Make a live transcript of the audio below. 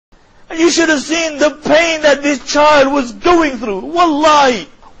And you should have seen the pain that this child was going through. Wallahi,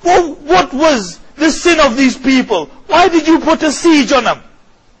 what was the sin of these people? Why did you put a siege on them?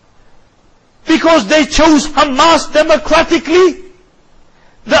 Because they chose Hamas democratically?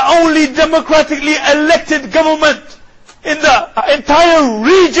 The only democratically elected government in the entire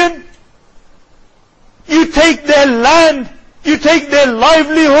region? You take their land, you take their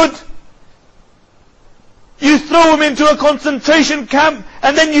livelihood, you throw them into a concentration camp,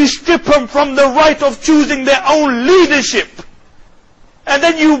 and then you strip them from the right of choosing their own leadership. And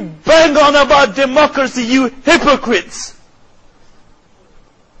then you bang on about democracy, you hypocrites.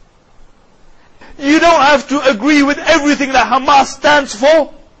 You don't have to agree with everything that Hamas stands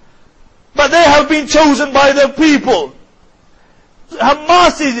for, but they have been chosen by the people.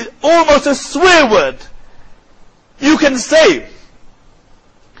 Hamas is almost a swear word. You can say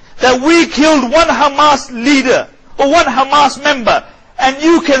that we killed one Hamas leader or one Hamas member, and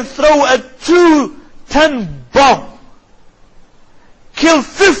you can throw a 2-ton bomb, kill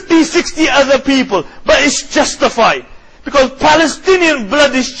 50, 60 other people, but it's justified because Palestinian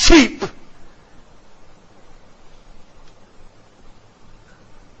blood is cheap.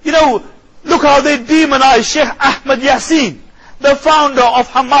 You know, look how they demonize Shaykh Ahmad Yassin, the founder of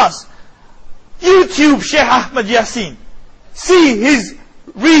Hamas. YouTube Shaykh Ahmad Yassin. See his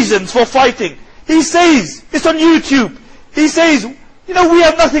reasons for fighting. He says, it's on YouTube, he says, you know, we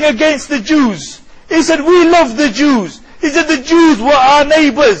have nothing against the Jews. He said, we love the Jews. He said, the Jews were our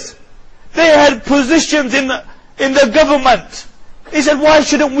neighbors. They had positions in the government. He said, why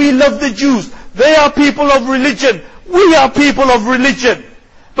shouldn't we love the Jews? They are people of religion. We are people of religion.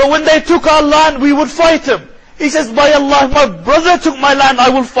 But when they took our land, we would fight them. He says, by Allah, if my brother took my land, I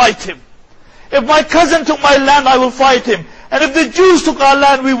will fight him. If my cousin took my land, I will fight him. And if the Jews took our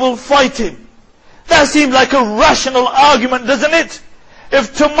land, we will fight him. That seems like a rational argument, doesn't it?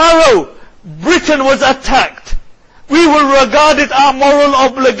 If tomorrow Britain was attacked, we will regard it our moral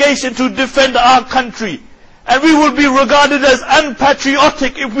obligation to defend our country. And we will be regarded as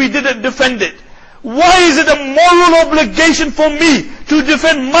unpatriotic if we didn't defend it. Why is it a moral obligation for me to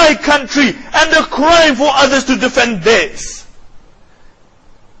defend my country and a crime for others to defend theirs?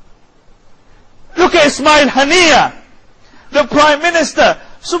 Look at Ismail Haniyeh, the Prime Minister.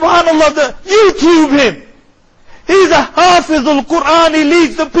 Subhanallah, YouTube him. He's a Hafiz al-Quran. He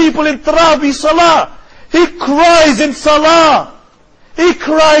leads the people in Taraweeh Salah. He cries in Salah. He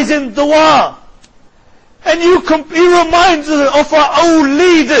cries in Dua. And he reminds us of our old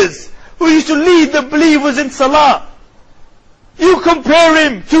leaders who used to lead the believers in Salah. You compare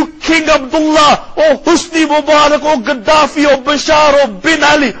him to King Abdullah or Husni Mubarak or Gaddafi or Bashar or Bin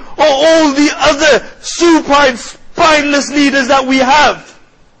Ali or all the other supine, spineless leaders that we have.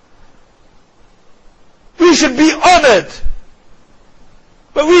 We should be honored.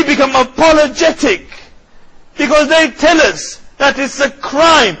 But we become apologetic because they tell us that it's a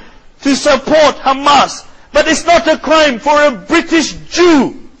crime to support Hamas. But it's not a crime for a British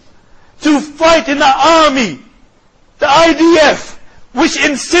Jew to fight in the army, the IDF, which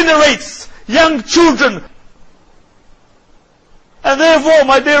incinerates young children. And therefore,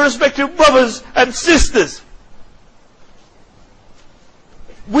 my dear respected brothers and sisters,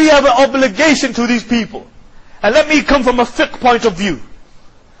 we have an obligation to these people. And let me come from a fiqh point of view.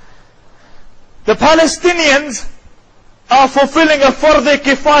 The Palestinians are fulfilling a fardh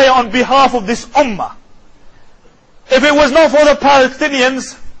kifaya on behalf of this ummah. If it was not for the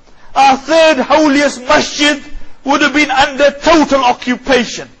Palestinians, our third holiest masjid would have been under total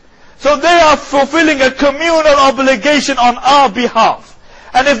occupation. So they are fulfilling a communal obligation on our behalf.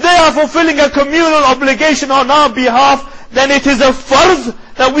 And if they are fulfilling a communal obligation on our behalf, then it is a fardh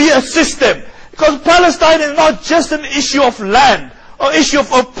that we assist them. Because Palestine is not just an issue of land or issue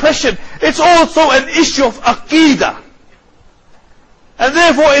of oppression. It's also an issue of aqeedah. And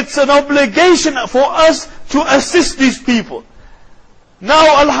therefore it's an obligation for us to assist these people.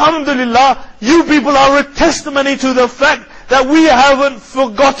 Now, alhamdulillah, you people are a testimony to the fact that we haven't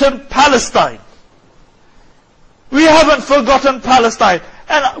forgotten Palestine. We haven't forgotten Palestine.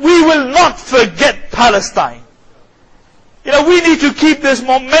 And we will not forget Palestine. You know, we need to keep this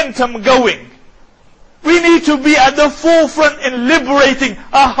momentum going. We need to be at the forefront in liberating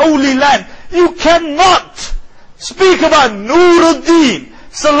our holy land. You cannot speak about Nuruddin,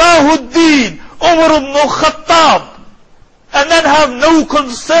 Salahuddin, Umar ibn Khattab, and then have no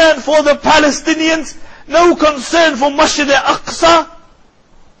concern for the Palestinians, no concern for Masjid al-Aqsa.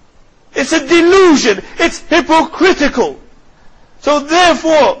 It's a delusion. It's hypocritical. So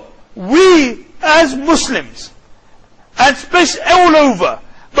therefore, we as Muslims, and especially all over,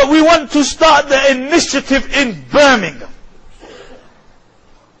 but we want to start the initiative in Birmingham.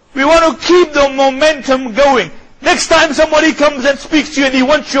 We want to keep the momentum going. Next time somebody comes and speaks to you and he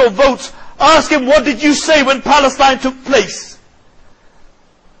wants your votes, ask him, what did you say when Palestine took place?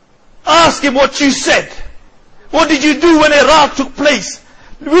 Ask him what you said. What did you do when Iraq took place?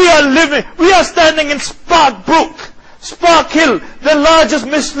 We are standing in Spark Brook, Spark Hill, the largest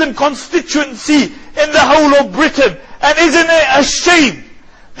Muslim constituency in the whole of Britain. And isn't it a shame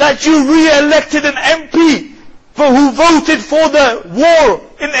that you re-elected an MP who voted for the war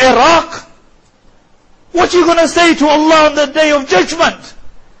in Iraq? What are you going to say to Allah on the Day of Judgment?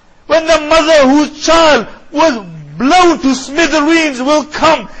 When the mother whose child was blown to smithereens will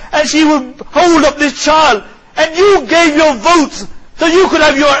come and she will hold up this child, and you gave your votes so you could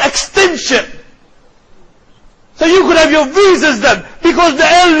have your extension, so you could have your visas done, because the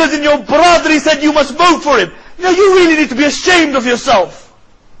elders in your brotherly said you must vote for him. You know, you really need to be ashamed of yourself.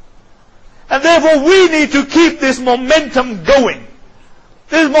 And therefore we need to keep this momentum going.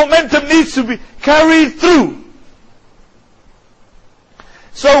 This momentum needs to be carried through.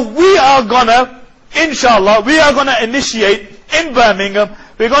 So we are gonna, inshallah, we are gonna initiate in Birmingham.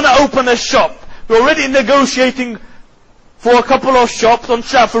 We're gonna open a shop. We're already negotiating for a couple of shops on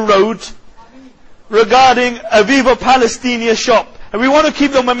Trafford Road regarding a Viva Palestina shop. And we want to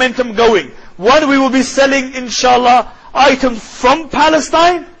keep the momentum going. One, we will be selling, inshallah, items from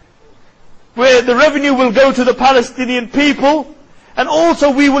Palestine, where the revenue will go to the Palestinian people. And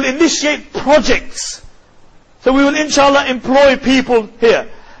also we will initiate projects. So we will, inshallah, employ people here.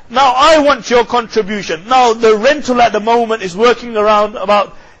 Now I want your contribution. Now the rental at the moment is working around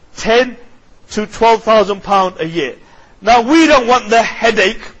about 10 to 12,000 pounds a year. Now we don't want the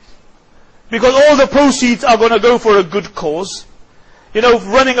headache, because all the proceeds are going to go for a good cause. You know,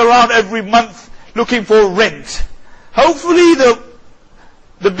 running around every month looking for rent. Hopefully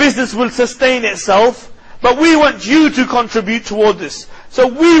the business will sustain itself, but we want you to contribute toward this. So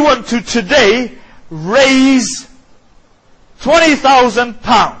we want to today raise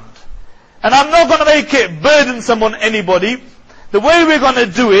 £20,000. And I'm not going to make it burdensome on anybody. The way we're going to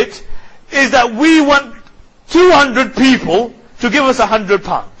do it is that we want 200 people to give us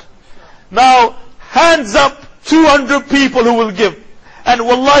 £100. Now, hands up, 200 people who will give. And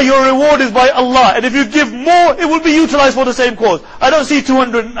wallah, your reward is by Allah. And if you give more, it will be utilized for the same cause. I don't see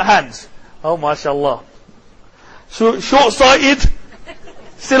 200 hands. Oh, mashallah. So, short-sighted,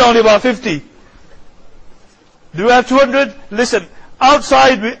 still only about 50. Do we have 200? Listen,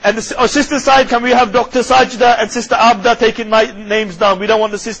 outside, and our sister side, can we have Dr. Sajda and Sister Abda taking my names down? We don't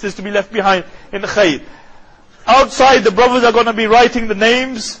want the sisters to be left behind in khair. Outside, the brothers are going to be writing the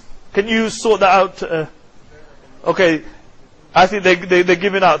names. Can you sort that out? Okay. I think they're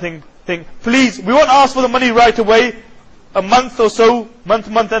giving out thing. Please, we won't ask for the money right away. A month or so, month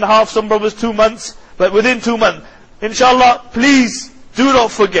and a half, some brothers 2 months, but within 2 months. Inshallah, please do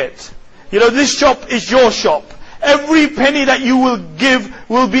not forget. You know, this shop is your shop. Every penny that you will give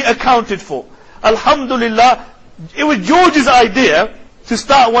will be accounted for. Alhamdulillah, it was George's idea to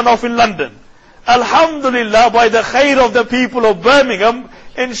start one off in London. Alhamdulillah, by the khair of the people of Birmingham,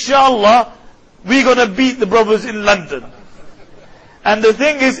 inshallah, we're going to beat the brothers in London. And the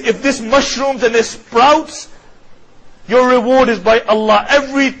thing is, if this mushrooms and this sprouts, your reward is by Allah.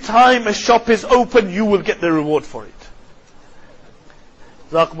 Every time a shop is open, you will get the reward for it.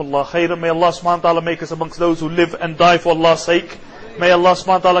 Jazakumullah khairan. May Allah subhanahu wa ta'ala make us amongst those who live and die for Allah's sake. May Allah subhanahu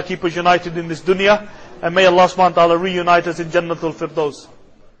wa ta'ala keep us united in this dunya. And may Allah subhanahu wa ta'ala reunite us in Jannatul Firdaus.